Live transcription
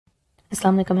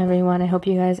Assalamu alaikum everyone. I hope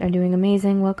you guys are doing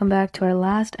amazing. Welcome back to our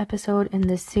last episode in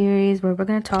this series where we're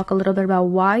going to talk a little bit about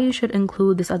why you should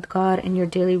include this adhkar in your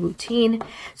daily routine.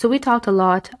 So we talked a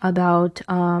lot about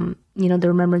the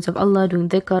remembrance of Allah, doing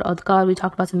dhikr, adhkar. We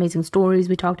talked about some amazing stories.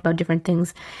 We talked about different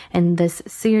things in this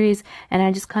series, and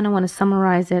I just kind of want to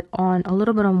summarize it on a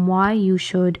little bit on why you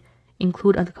should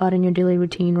include adhkar in your daily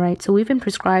routine, right? So we've been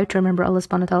prescribed to remember Allah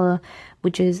subhanahu wa ta'ala,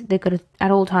 which is dhikr at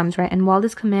all times, right? And while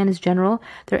this command is general,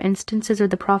 there are instances where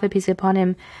the Prophet, peace be upon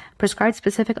him, prescribed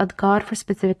specific adhkar for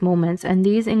specific moments, and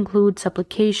these include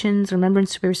supplications,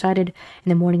 remembrance to be recited in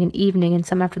the morning and evening, and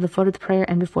some after the fard prayer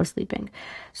and before sleeping.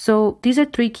 So these are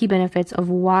three key benefits of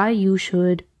why you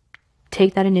should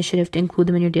take that initiative to include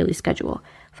them in your daily schedule.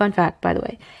 Fun fact, by the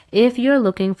way, if you're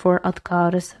looking for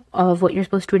adhkars of what you're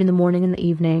supposed to read in the morning and the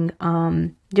evening,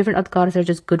 different adhkars are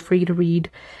just good for you to read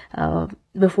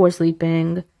before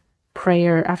sleeping,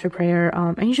 prayer, after prayer,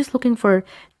 and you're just looking for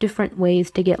different ways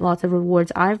to get lots of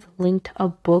rewards. I've linked a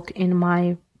book in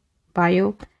my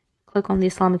bio. Click on the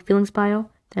Islamic Feelings bio,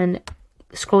 then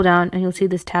scroll down and you'll see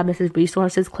this tab that says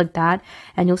resources. Click that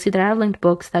and you'll see that I have linked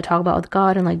books that talk about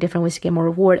adhkar and like different ways to get more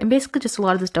reward, and basically just a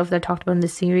lot of the stuff that I talked about in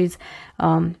this series.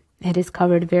 It is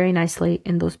covered very nicely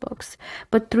in those books.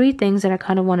 But three things that I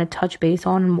kind of want to touch base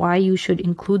on and why you should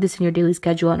include this in your daily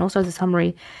schedule, and also as a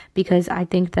summary, because I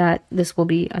think that this will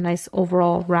be a nice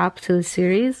overall wrap to the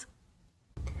series.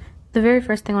 The very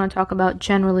first thing I want to talk about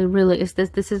generally really is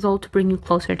this is all to bring you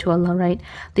closer to Allah, right?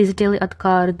 These daily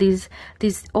adhkar,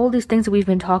 all these things that we've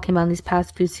been talking about in these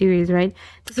past few series, right?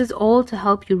 This is all to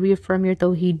help you reaffirm your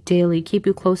tawheed daily, keep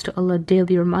you close to Allah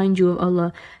daily, remind you of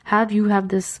Allah, have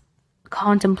this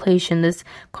contemplation, this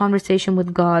conversation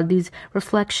with God, these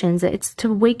reflections. It's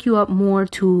to wake you up more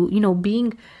to,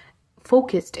 being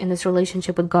focused in this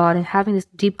relationship with God and having this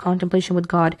deep contemplation with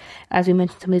God, as we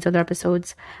mentioned some of these other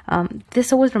episodes.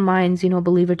 This always reminds, a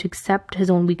believer to accept his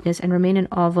own weakness and remain in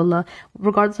awe of Allah,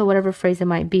 regardless of whatever phrase it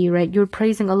might be, right? You're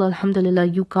praising Allah, alhamdulillah,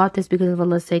 you got this because of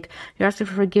Allah's sake. You're asking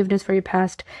for forgiveness for your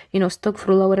past,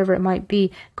 astaghfirullah, whatever it might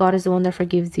be. God is the one that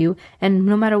forgives you. And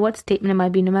no matter what statement it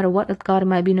might be, no matter what adhkar it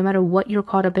might be, no matter what you're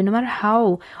caught up in, no matter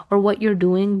how or what you're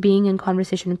doing, being in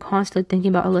conversation and constantly thinking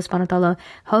about Allah subhanahu wa ta'ala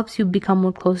helps you become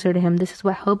more closer to Him. This is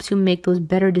what helps you make those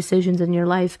better decisions in your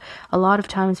life. A lot of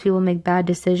times people make bad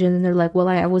decisions and they're like, well,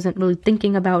 I wasn't really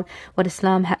thinking about what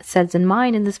Islam says in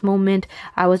mind in this moment.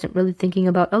 I wasn't really thinking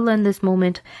about Allah in this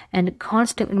moment. And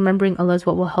constantly remembering Allah is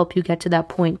what will help you get to that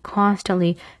point.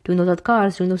 Constantly doing those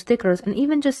adhkars, doing those dhikrs, and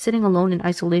even just sitting alone in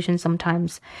isolation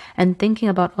sometimes and thinking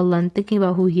about Allah and thinking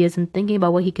about who He is and thinking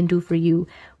about what He can do for you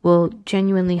will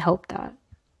genuinely help that.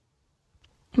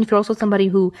 If you're also somebody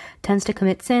who tends to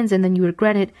commit sins and then you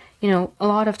regret it, a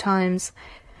lot of times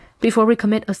before we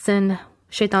commit a sin,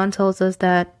 Shaitan tells us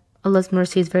that Allah's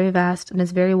mercy is very vast and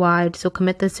is very wide, so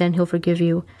commit the sin, He'll forgive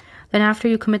you. Then after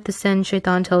you commit the sin,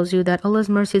 Shaitan tells you that Allah's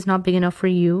mercy is not big enough for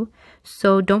you,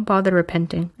 so don't bother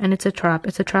repenting. And it's a trap.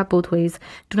 It's a trap both ways.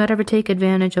 Do not ever take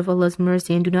advantage of Allah's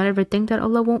mercy, and do not ever think that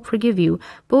Allah won't forgive you.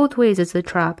 Both ways it's a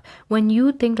trap. When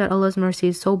you think that Allah's mercy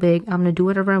is so big, I'm going to do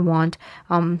whatever I want,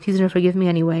 He's going to forgive me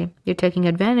anyway. You're taking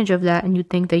advantage of that, and you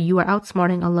think that you are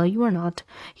outsmarting Allah. You are not.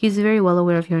 He's very well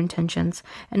aware of your intentions.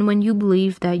 And when you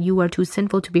believe that you are too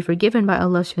sinful to be forgiven by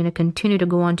Allah, so you're going to continue to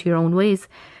go on to your own ways,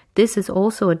 this is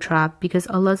also a trap, because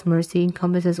Allah's mercy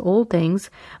encompasses all things.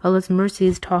 Allah's mercy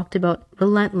is talked about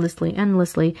relentlessly,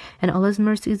 endlessly, and Allah's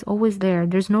mercy is always there.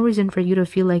 There's no reason for you to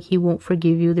feel like He won't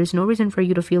forgive you. There's no reason for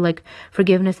you to feel like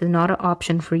forgiveness is not an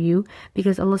option for you,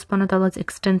 because Allah subhanahu wa ta'ala has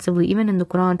extensively, even in the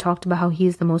Quran, talked about how He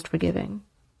is the most forgiving.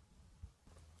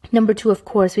 Number two, of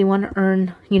course, we want to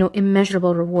earn,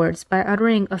 immeasurable rewards. By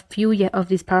uttering a few yet of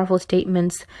these powerful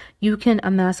statements, you can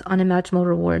amass unimaginable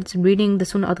rewards. Reading the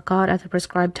Sunnah adhkar at the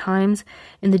prescribed times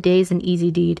in the day is an easy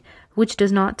deed, which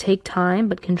does not take time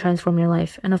but can transform your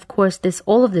life. And of course,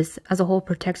 all of this as a whole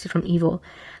protects you from evil.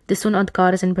 The Sunnah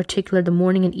adhkar, in particular, the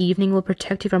morning and evening, will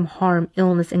protect you from harm,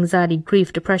 illness, anxiety,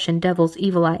 grief, depression, devils,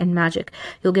 evil eye, and magic.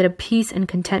 You'll get a peace and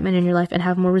contentment in your life and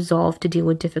have more resolve to deal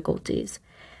with difficulties.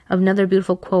 Another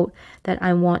beautiful quote that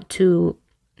I want to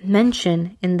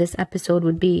mention in this episode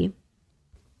would be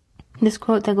this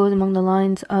quote that goes among the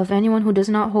lines of, anyone who does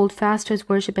not hold fast to his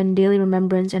worship and daily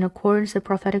remembrance in accordance with the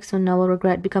prophetic sunnah will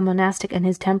regret, become monastic, and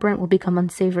his temperament will become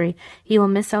unsavory. He will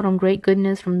miss out on great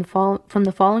goodness from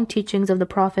the following teachings of the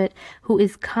Prophet, who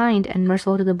is kind and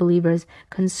merciful to the believers,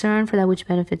 concerned for that which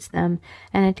benefits them.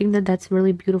 And I think that that's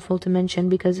really beautiful to mention,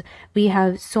 because we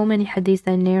have so many hadiths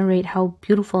that narrate how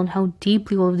beautiful and how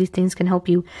deeply all of these things can help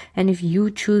you. And if you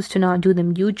choose to not do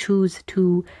them, you choose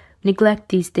to neglect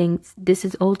these things, this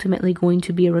is ultimately going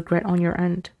to be a regret on your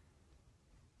end.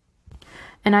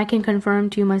 And I can confirm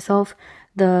to you myself,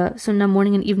 the Sunnah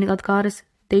morning and evening adhkars,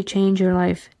 they change your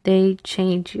life. They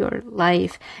change your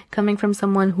life. Coming from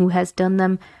someone who has done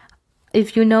them,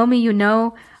 if you know me, you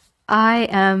know I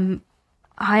am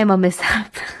a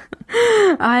mishap.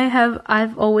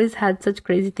 I've always had such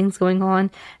crazy things going on,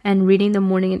 and reading the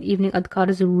morning and evening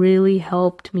adhkars really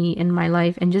helped me in my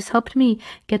life and just helped me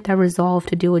get that resolve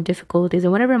to deal with difficulties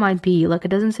and whatever it might be. Like, it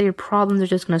doesn't say your problems are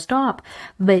just gonna stop,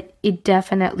 but it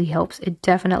definitely helps. It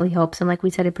definitely helps. And like we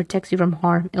said, it protects you from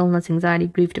harm, illness, anxiety,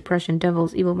 grief, depression,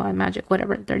 devils, evil mind, magic,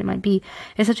 whatever it might be.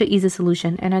 It's such an easy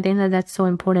solution, and I think that that's so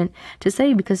important to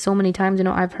say, because so many times,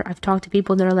 I've talked to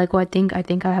people that are like, oh, I think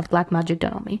I have black magic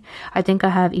done on me. I think I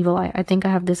have evil eye. I think I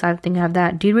have this. I think I have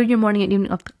that. Do you read your morning and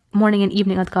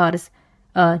evening adhkars?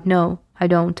 No, I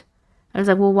don't. I was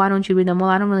like, well, why don't you read them?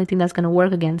 Well, I don't really think that's going to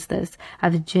work against this.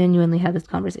 I've genuinely had this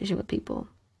conversation with people.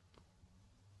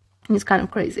 It's kind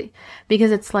of crazy,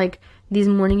 because it's like these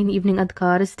morning and evening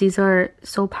adhkars, these are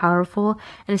so powerful,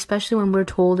 and especially when we're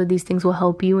told that these things will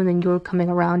help you and then you're coming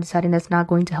around deciding that's not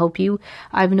going to help you.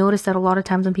 I've noticed that a lot of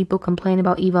times when people complain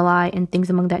about evil eye and things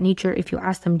among that nature, if you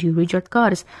ask them, do you read your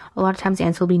adhkars? A lot of times the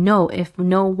answer will be no. If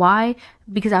no, why?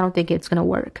 Because I don't think it's going to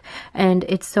work. And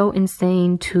it's so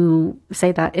insane to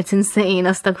say that. It's insane.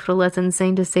 Astaghfirullah. It's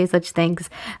insane to say such things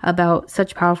about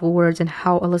such powerful words and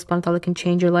how Allah subhanahu wa ta'ala can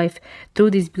change your life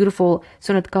through these beautiful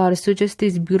sunnat adhkars, through just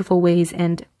these beautiful ways.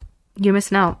 And you're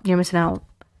missing out. You're missing out.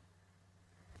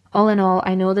 All in all,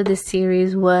 I know that this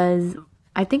series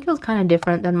I think it was kind of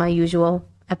different than my usual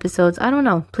episodes. I don't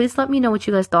know. Please let me know what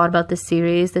you guys thought about this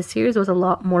series. The series was a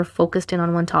lot more focused in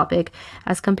on one topic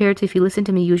as compared to, if you listen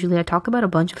to me, usually I talk about a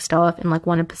bunch of stuff in like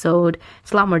one episode.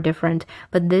 It's a lot more different.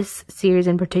 But this series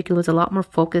in particular is a lot more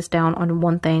focused down on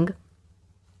one thing.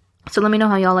 So let me know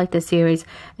how y'all like this series.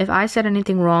 If I said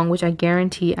anything wrong, which I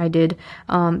guarantee I did,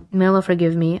 may Allah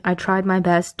forgive me. I tried my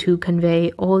best to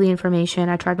convey all the information.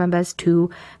 I tried my best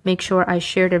to make sure I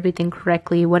shared everything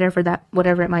correctly, whatever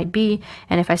it might be.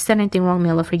 And if I said anything wrong, may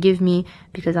Allah forgive me,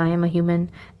 because I am a human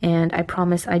and I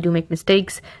promise I do make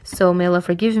mistakes. So may Allah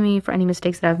forgive me for any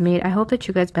mistakes that I've made. I hope that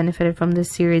you guys benefited from this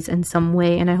series in some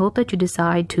way, and I hope that you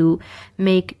decide to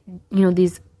make,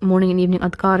 these morning and evening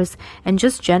adhkars and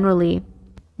just generally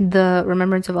the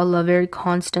remembrance of Allah a very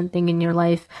constant thing in your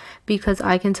life, because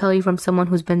I can tell you from someone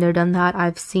who's been there, done that,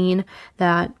 I've seen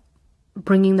that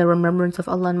bringing the remembrance of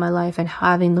Allah in my life and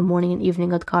having the morning and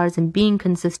evening adhkars and being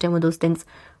consistent with those things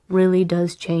really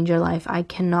does change your life. I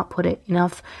cannot put it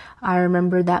enough. I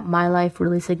remember that my life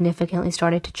really significantly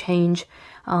started to change.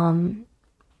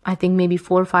 I think maybe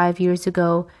 4 or 5 years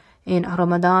ago in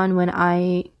Ramadan, when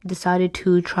I decided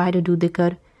to try to do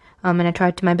dhikr. And I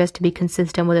tried my best to be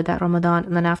consistent with it that Ramadan.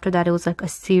 And then after that, it was like a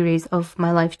series of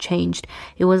my life changed.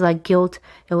 It was like guilt.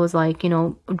 It was like,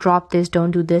 drop this, don't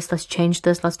do this. Let's change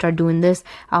this. Let's start doing this.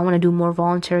 I want to do more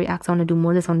voluntary acts. I want to do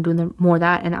more this. I want to do more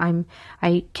that. And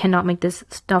I cannot make this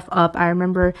stuff up. I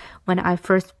remember when I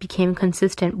first became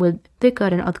consistent with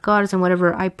dhikr and adhkars and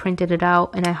whatever, I printed it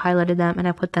out and I highlighted them and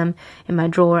I put them in my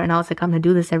drawer. And I was like, I'm going to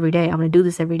do this every day. I'm going to do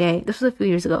this every day. This was a few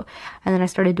years ago. And then I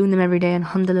started doing them every day. And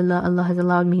alhamdulillah, Allah has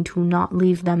allowed me to not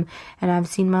leave them, and I've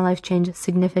seen my life change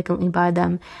significantly by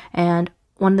them. And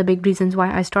one of the big reasons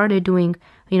why I started doing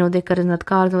dhikr and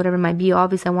adhkars or whatever it might be,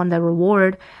 obviously I wanted that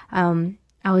reward. I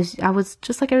was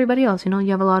just like everybody else. You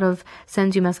have a lot of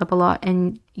sins, you mess up a lot,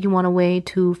 and you want a way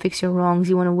to fix your wrongs,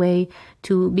 you want a way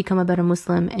to become a better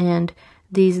Muslim. And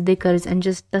these dhikrs and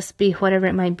just tasbih, whatever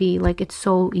it might be, like, it's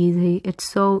so easy,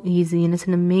 and it's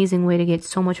an amazing way to get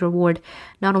so much reward.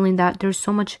 Not only that, there's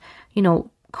so much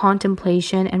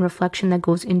contemplation and reflection that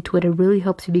goes into it. It really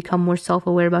helps you become more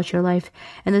self-aware about your life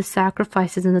and the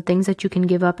sacrifices and the things that you can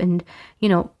give up and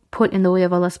put in the way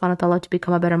of Allah subhanahu wa ta'ala to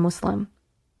become a better Muslim.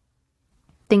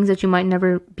 Things that you might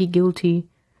never be guilty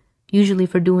usually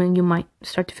for doing, you might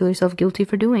start to feel yourself guilty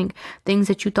for doing. Things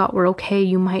that you thought were okay,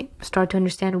 you might start to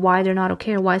understand why they're not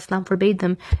okay or why Islam forbade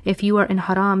them. If you are in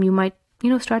haram, you might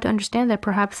start to understand that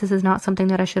perhaps this is not something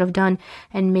that I should have done,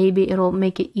 and maybe it'll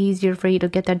make it easier for you to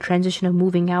get that transition of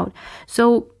moving out.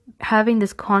 So having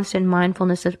this constant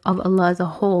mindfulness of Allah as a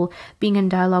whole, being in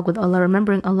dialogue with Allah,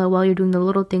 remembering Allah while you're doing the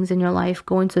little things in your life,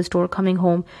 going to the store, coming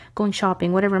home, going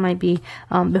shopping, whatever it might be,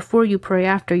 before you pray,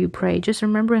 after you pray, just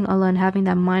remembering Allah and having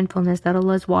that mindfulness that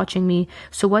Allah is watching me.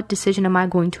 So what decision am I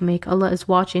going to make? Allah is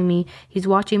watching me. He's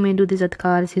watching me do these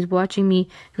adhkars. He's watching me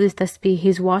do this tasbih.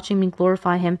 He's watching me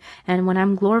glorify Him. And when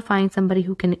I'm glorifying somebody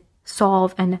who can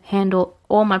solve and handle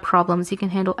all my problems, He can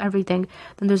handle everything,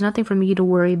 then there's nothing for me to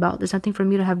worry about. There's nothing for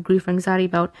me to have grief or anxiety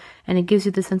about, and it gives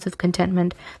you the sense of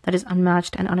contentment that is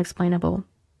unmatched and unexplainable.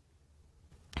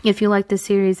 If you like this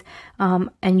series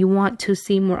and you want to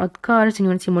see more adhkars and you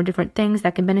want to see more different things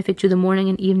that can benefit you, the morning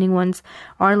and evening ones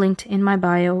are linked in my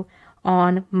bio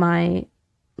on my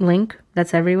link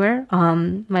that's everywhere,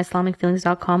 my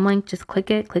islamicfeelings.com link. Just click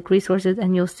it, click resources,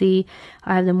 and you'll see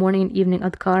I have the morning and evening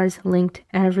adhkars linked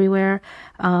everywhere.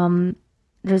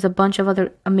 There's a bunch of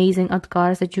other amazing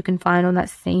adhkars that you can find on that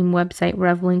same website where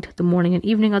I've linked the morning and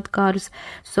evening adhkars.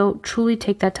 So truly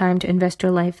take that time to invest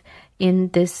your life in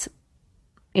this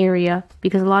area,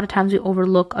 because a lot of times we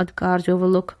overlook adhkars, we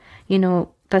overlook,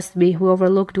 tasbih, we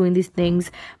overlook doing these things,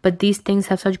 but these things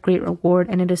have such great reward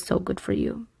and it is so good for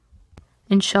you.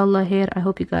 Inshallah, here, I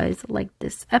hope you guys liked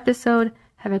this episode.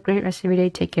 Have a great rest of your day.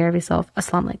 Take care of yourself.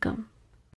 Assalamu alaikum.